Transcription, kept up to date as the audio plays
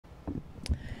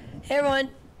Hey everyone,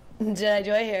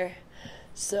 Jedi here.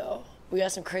 So, we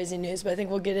got some crazy news, but I think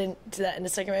we'll get into that in a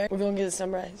second. Right? We're going to get the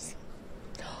sunrise.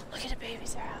 Look at the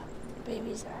babies, they're out. The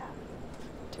babies are out.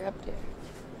 They're up there.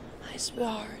 Hi,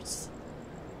 sweethearts.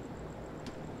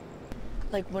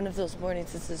 Like one of those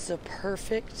mornings, this is a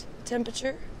perfect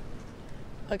temperature.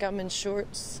 Like I'm in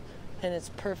shorts, and it's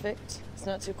perfect. It's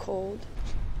not too cold.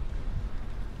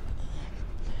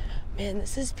 Man,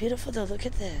 this is beautiful though. Look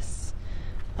at this.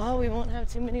 Oh, we won't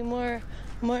have too many more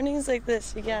mornings like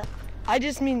this. I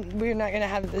just mean we're not gonna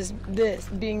have this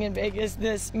being in Vegas,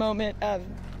 this moment of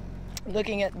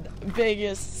looking at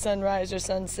Vegas sunrise or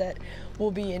sunset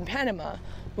will be in Panama,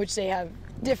 which they have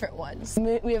different ones.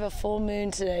 We have a full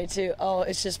moon today too. Oh,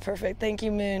 it's just perfect. Thank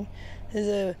you, moon. This is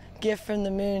a gift from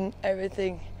the moon,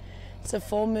 everything. It's a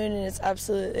full moon and it's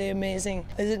absolutely amazing.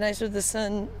 Is it nice with the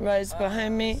sunrise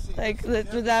behind me? Like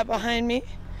with that behind me?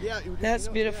 Yeah. That's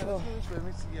beautiful.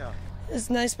 Yeah.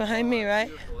 It's nice behind me, right?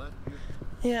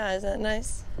 Yeah, is that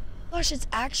nice? Gosh, it's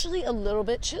actually a little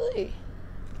bit chilly.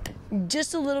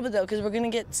 Just a little bit though, because we're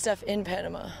gonna get stuff in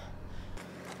Panama.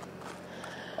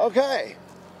 Okay.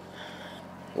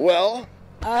 Well.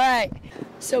 All right.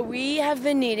 So we have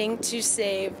been needing to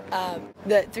save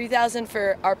the $3,000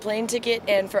 for our plane ticket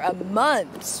and for a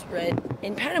month's rent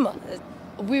in Panama.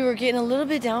 We were getting a little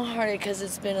bit downhearted because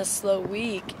it's been a slow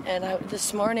week, and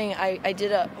this morning I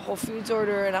did a Whole Foods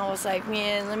order, and I was like,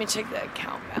 man, let me check the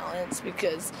account balance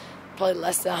because probably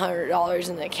less than $100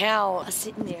 in the account. I was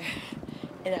sitting there,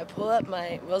 and I pull up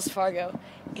my Wells Fargo,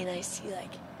 and I see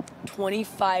like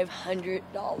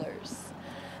 $2,500,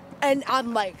 and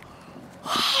I'm like,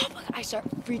 oh my God, I start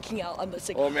freaking out. I'm just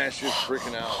like, Oh man, she was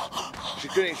freaking out. She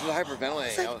couldn't. She was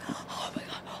hyperventilating. like, oh my God.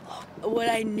 What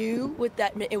I knew what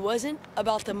that meant, it wasn't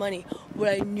about the money. What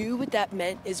I knew what that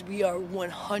meant is we are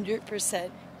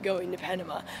 100% going to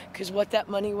Panama. Because what that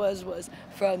money was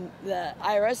from the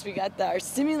IRS. We got our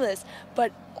stimulus,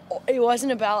 but it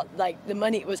wasn't about like the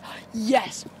money. It was,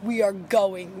 yes, we are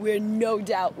going. We're no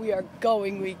doubt. We are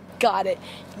going. We got it.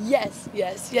 Yes,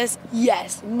 yes, yes,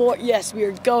 yes. More, yes, we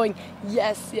are going.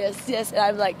 Yes, yes, yes. And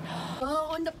I'm like,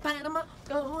 going to Panama,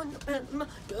 going to Panama,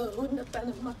 going to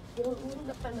Panama, going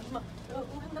to Panama,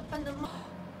 going to Panama.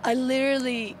 I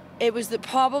literally, it was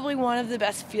probably one of the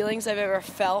best feelings I've ever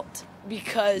felt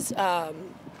because I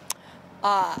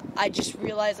just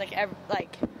realized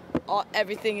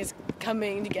everything is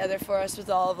coming together for us with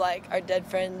all of like our dead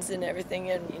friends and everything,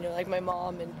 and like my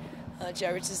mom and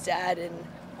Jared's dad and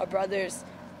our brothers,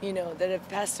 that have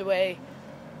passed away.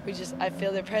 I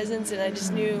feel their presence, and I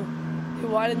just knew he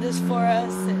wanted this for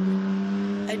us,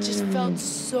 and I just felt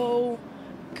so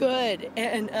good.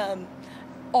 And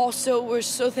also we're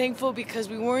so thankful because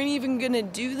we weren't even gonna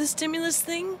do the stimulus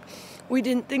thing. We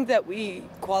didn't think that we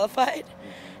qualified.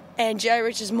 And Jerry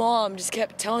Rich's mom just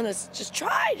kept telling us, just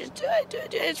try, just do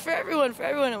it, it's for everyone.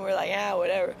 And we're like, yeah,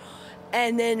 whatever.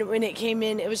 And then when it came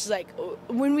in, it was like,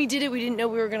 when we did it, we didn't know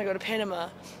we were going to go to Panama.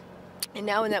 And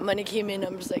now when that money came in,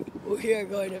 I'm just like, we are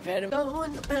going to Panama.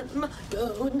 Going to Panama,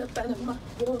 going to Panama,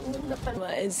 going to Panama.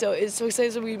 And so it's so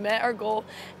exciting. So we met our goal.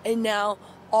 And now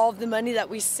all of the money that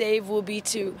we save will be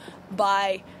to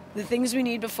buy the things we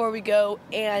need before we go,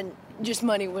 and just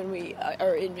money when we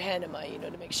are in Panama,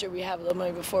 to make sure we have a little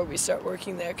money before we start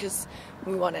working there, because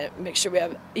we want to make sure we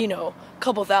have, a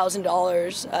couple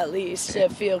 $1,000s at least to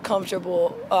feel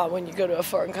comfortable when you go to a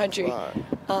foreign country.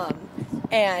 Right.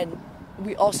 And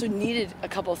we also needed a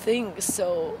couple things,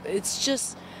 so it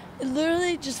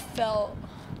literally just felt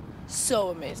so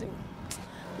amazing.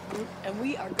 And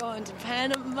we are going to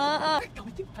Panama. We're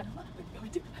going to Panama. We're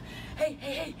going to Panama.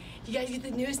 Hey, you guys get the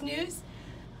news?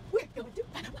 We're going to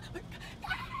Panama.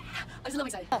 I'm so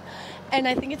excited. And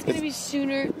I think it's going to be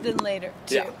sooner than later,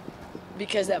 too. Yeah.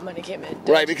 Because that money came in.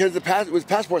 Right, because with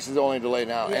passports is the only delay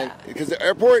now. Yeah. And because the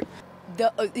airport...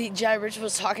 The Jai Rich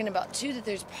was talking about, too, that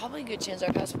there's probably a good chance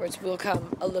our passports will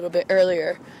come a little bit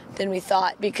earlier than we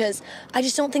thought. Because I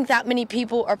just don't think that many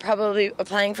people are probably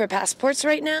applying for passports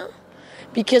right now.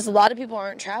 Because a lot of people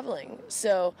aren't traveling.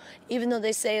 So even though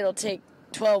they say it'll take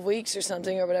 12 weeks or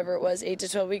something, or whatever it was, 8 to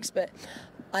 12 weeks, but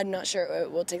I'm not sure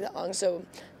it will take that long. So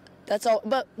that's all.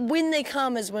 But when they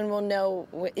come is when we'll know,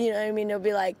 you know what I mean? It'll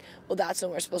be like, well, that's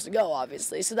when we're supposed to go,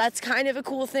 obviously. So that's kind of a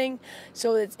cool thing.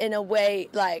 So it's in a way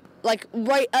like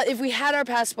right, if we had our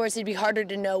passports, it'd be harder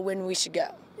to know when we should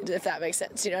go, if that makes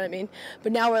sense. You know what I mean?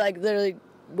 But now we're like literally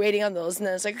waiting on those, and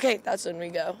then it's like, okay, that's when we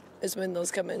go, is when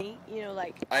those come in.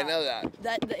 I know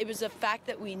that it was the fact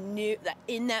that we knew that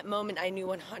in that moment I knew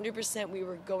 100% we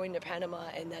were going to Panama,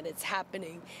 and that it's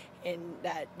happening, and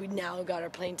that we now got our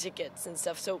plane tickets and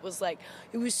stuff. So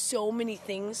it was so many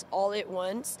things all at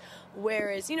once.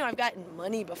 Whereas, I've gotten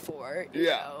money before, you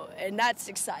know, and that's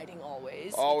exciting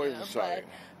always. Always exciting.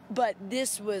 But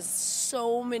this was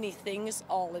so many things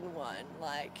all in one.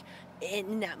 Like,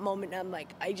 in that moment, I'm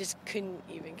like, I just couldn't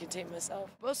even contain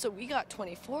myself. Well, so we got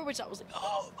 24, which I was like,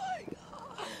 oh my God.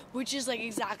 Which is like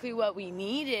exactly what we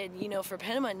needed, for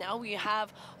Panama. Now we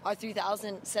have our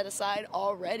 3,000 set aside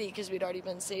already because we'd already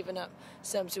been saving up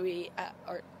some. So we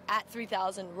are at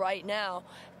 3,000 right now,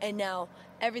 and now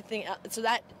everything. So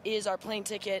that is our plane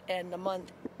ticket and the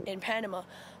month in Panama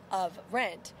of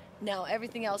rent. Now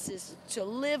everything else is to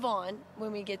live on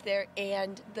when we get there,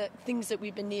 and the things that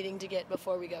we've been needing to get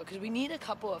before we go, because we need a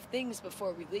couple of things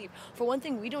before we leave. For one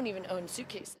thing, we don't even own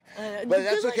suitcases. But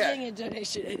that's okay. Getting a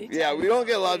donation anytime. Yeah, we don't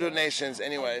get a lot of donations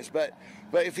anyways. But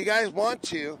if you guys want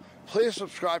to, please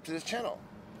subscribe to this channel.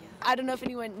 I don't know if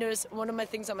anyone noticed, one of my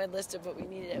things on my list of what we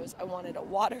needed was I wanted a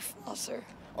water flosser.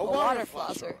 A water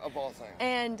flosser, of all things.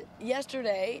 And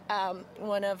yesterday,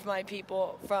 one of my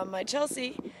people from my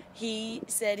Chelsea, he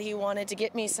said he wanted to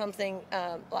get me something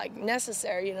like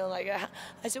necessary, I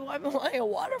said, well, I'm wanting a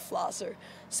water flosser.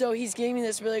 So he's giving me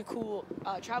this really cool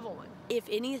travel one. If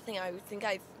anything, I think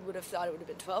I would have thought it would have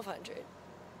been $1,200,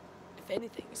 if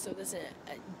anything. So this is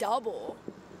a double.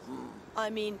 I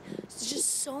mean, it's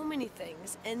just so many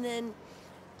things. And then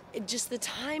just the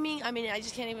timing, I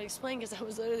just can't even explain, because I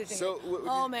was literally thinking,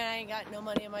 oh man, I ain't got no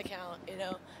money in my account,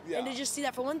 Yeah. And to just see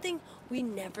that, for one thing, we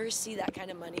never see that kind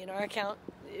of money in our account.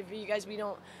 For you guys, we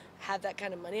don't have that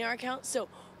kind of money in our account. So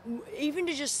even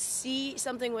to just see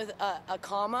something with a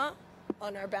comma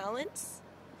on our balance.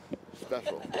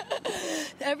 Special.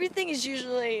 Everything is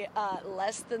usually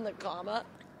less than the comma.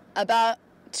 About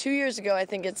 2 years ago, I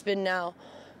think it's been now,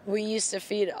 we used to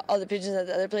feed all the pigeons at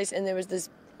the other place, and there was this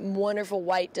wonderful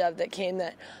white dove that came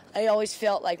that I always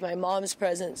felt like my mom's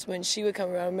presence when she would come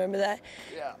around. Remember that?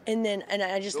 Yeah. And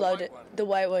I just loved it. The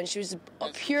white one. She was a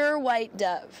pure white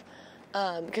dove.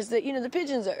 Because the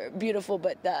pigeons are beautiful,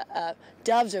 but the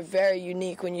doves are very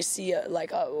unique when you see a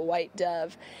white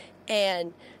dove.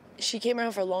 And she came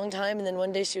around for a long time, and then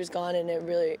one day she was gone, and it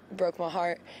really broke my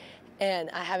heart.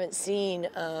 And I haven't seen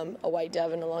a white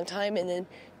dove in a long time. And then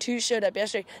 2 showed up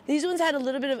yesterday. These ones had a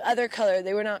little bit of other color.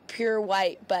 They were not pure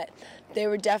white, but they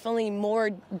were definitely more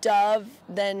dove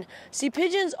than... See,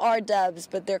 pigeons are doves,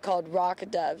 but they're called rock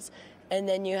doves. And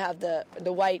then you have the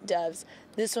white doves.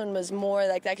 This one was more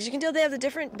like that, because you can tell they have the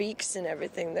different beaks and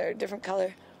everything. They're a different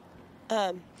color.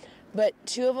 But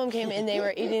 2 of them came in, they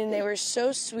were eating, and they were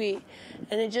so sweet.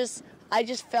 And I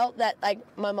just felt that, like,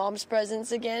 my mom's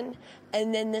presence again,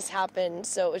 and then this happened,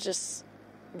 so it was just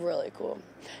really cool.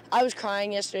 I was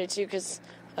crying yesterday, too, because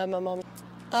my mom...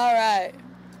 All right.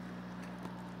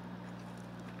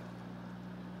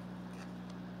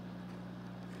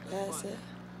 That's it.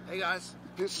 Hey, guys,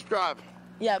 please subscribe.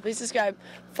 Yeah, please subscribe.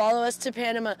 Follow us to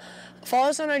Panama. Follow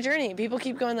us on our journey. People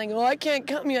keep going like, oh, I can't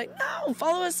come. You're like, no,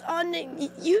 follow us on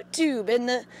YouTube and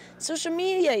the social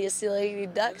media, you silly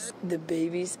ducks. The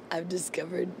babies, I've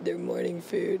discovered their morning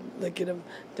food. Look at them.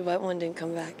 The white one didn't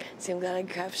come back. See, I'm glad I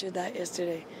captured that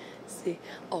yesterday. See,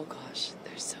 oh gosh,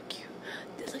 they're so cute.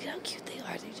 Look at how cute they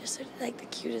are. They just sort of like the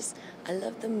cutest. I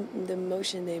love the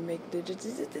motion they make. They're just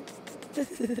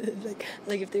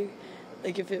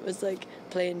like if it was like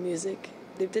playing music.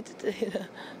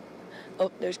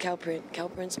 Oh, there's Cowprint.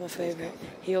 Cowprint's my favorite.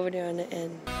 He over there on the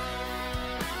end.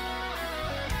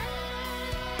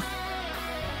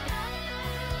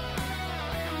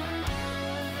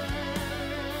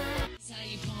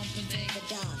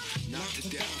 Not to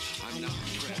death, I'm not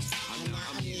impressed, I'm not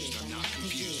amused, I'm not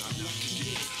confused, I'm not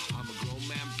confused. I'm a grown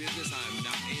man business, I'm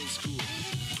not in school.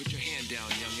 Put your hand down,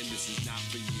 youngin', this is not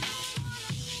for you.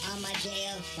 On my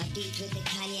jail, my beats with the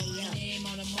Kanye, yo. Your name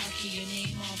on the marquee, your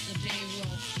name off the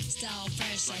payroll. Style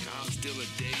fresh Like I'm still a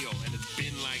Dayo, and it's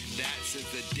been like that since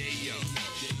the day, yo.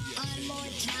 On more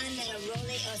time than a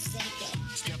Rolly or Seiko.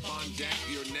 Step on deck,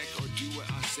 your neck, or do what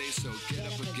I say so. Get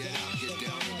up or get out, get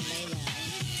down and lay low.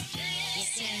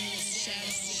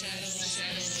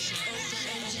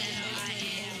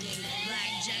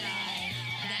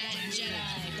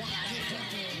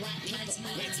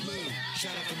 Let's move.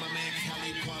 Shout out to my man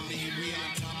Khalid Kwame, we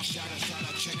on top. Shout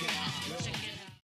out, check it out.